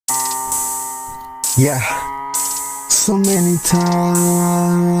Yeah, so many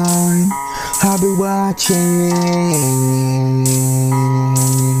times I've been watching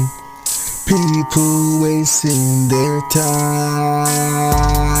people wasting their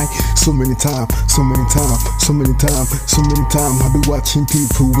time. So many times I've been watching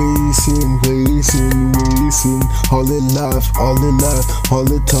people wasting all their life, all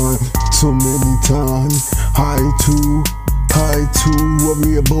the time. So many times I too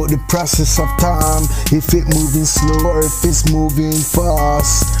worry about the process of time, if it moving slow or if it's moving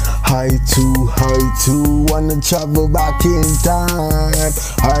fast. I too wanna travel back in time.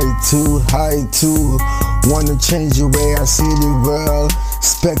 I too wanna change the way I see the world.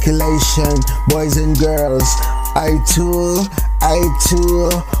 Speculation, boys and girls. I too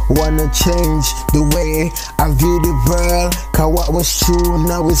wanna change the way I view the world. Cause what was true,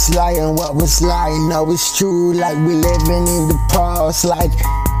 now it's lying. What was lying, now it's true. Like we living in the past. Like,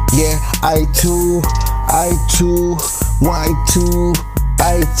 yeah, I too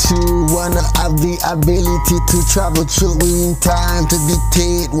wanna have the ability to travel through in time to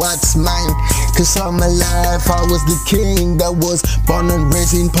dictate what's mine. Cause all my life I was the king that was born and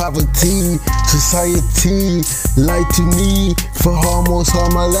raised in poverty. Society lied to me for almost all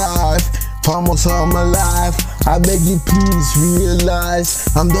my life. I beg you please realize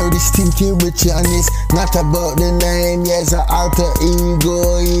I'm dirty, stinking rich, and it's not about the name. Yes, an alter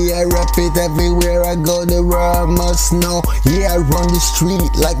ego. Yeah, I rap it everywhere I go, the world must know. Yeah, I run the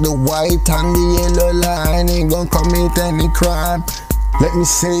street like the white and the yellow line. Ain't gonna commit any crime. Let me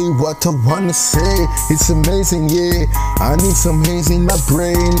say what I wanna say. It's amazing, yeah. I need some haze in my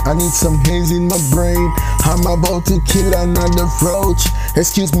brain. I'm about to kill another roach.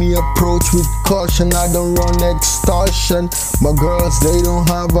 Excuse me, approach with caution. I don't run extortion. My girls, they don't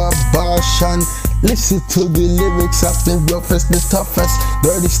have abortion. Listen to the lyrics of the roughest, the toughest.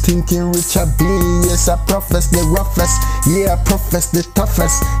 Dirty, stinking rich I be. Yes, I profess the roughest. Yeah, I profess the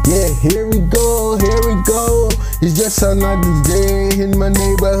toughest. Yeah, here we go. It's just another day in my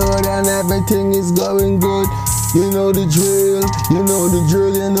neighborhood and everything is going good. You know the drill, you know the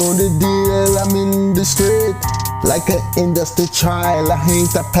deal. I'm in the street like an industry child. I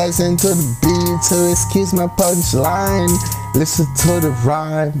ain't a peasant to the beat, so excuse my punchline. Listen to the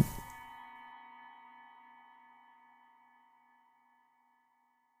rhyme.